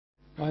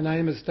My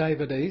name is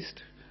David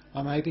East.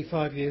 I'm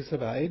 85 years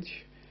of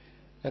age.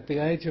 At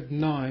the age of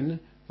 9,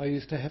 I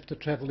used to have to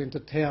travel into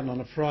town on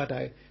a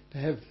Friday to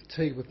have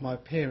tea with my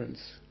parents.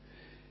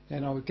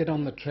 And I would get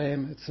on the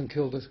tram at St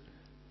Kilda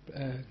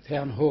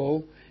Town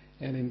Hall,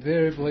 and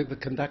invariably the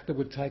conductor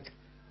would take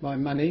my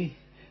money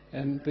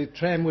and the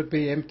tram would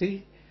be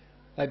empty.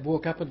 They'd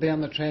walk up and down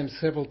the tram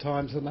several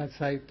times and they'd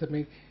say to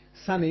me,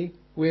 "Sonny,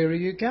 where are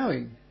you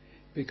going?"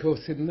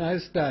 Because in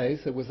those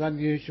days it was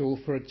unusual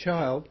for a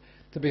child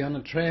to be on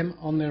a tram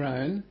on their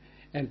own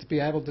and to be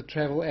able to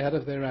travel out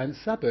of their own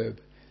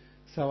suburb.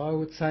 So I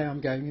would say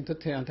I'm going into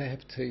town to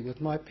have tea with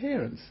my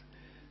parents.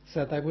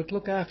 So they would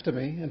look after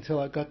me until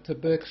I got to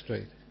Bourke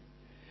Street.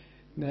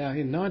 Now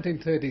in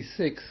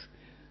 1936,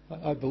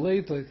 I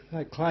believe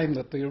they claim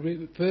that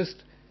the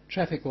first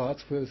traffic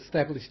lights were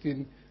established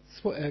in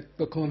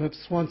the corner of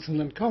Swanson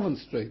and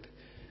Collins Street.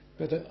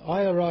 But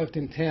I arrived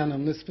in town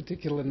on this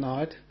particular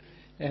night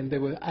and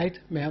there were 8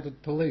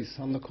 mounted police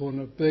on the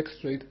corner of Bourke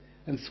Street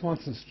and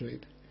Swanson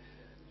Street.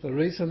 The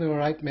reason there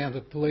were 8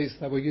 mounted police,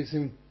 they were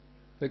using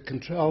the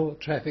control of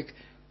traffic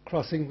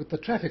crossing with the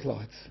traffic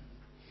lights.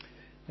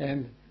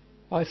 And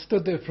I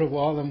stood there for a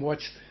while and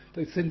watched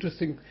this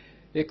interesting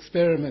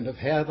experiment of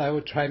how they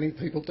were training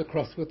people to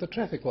cross with the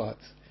traffic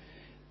lights.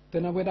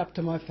 Then I went up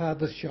to my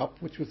father's shop,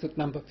 which was at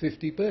number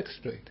 50 Bourke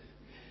Street.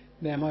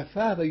 Now my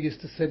father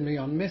used to send me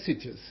on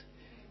messages.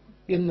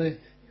 In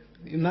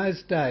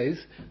those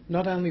days,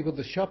 not only were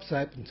the shops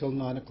open until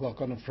 9 o'clock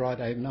on a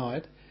Friday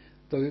night,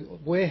 the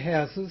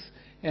warehouses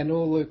and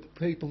all the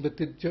people that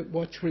did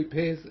watch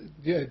repairs,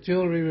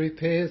 jewellery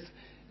repairs,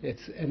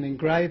 and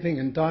engraving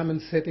and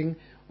diamond setting,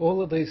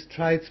 all of these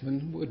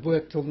tradesmen would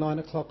work till 9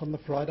 o'clock on the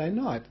Friday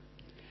night.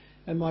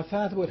 And my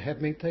father would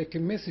have me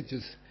taking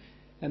messages.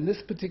 And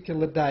this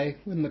particular day,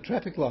 when the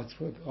traffic lights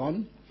were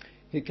on,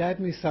 he gave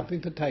me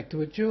something to take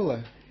to a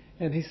jeweller.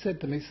 And he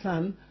said to me,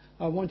 "Son,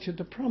 I want you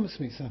to promise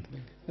me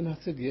something." And I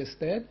said, "Yes,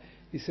 Dad."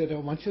 He said, "I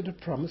want you to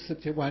promise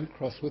that you won't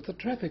cross with the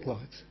traffic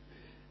lights."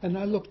 And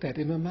I looked at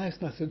him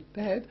amazed and I said,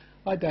 "Dad,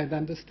 I don't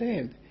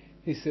understand."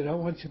 He said, "I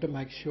want you to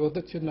make sure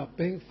that you're not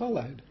being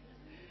followed."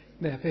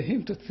 Now for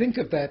him to think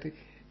of that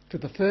for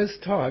the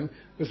first time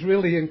was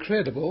really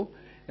incredible.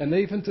 And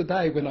even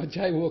today when I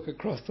jaywalk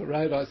across the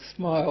road I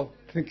smile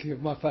thinking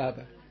of my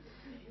father.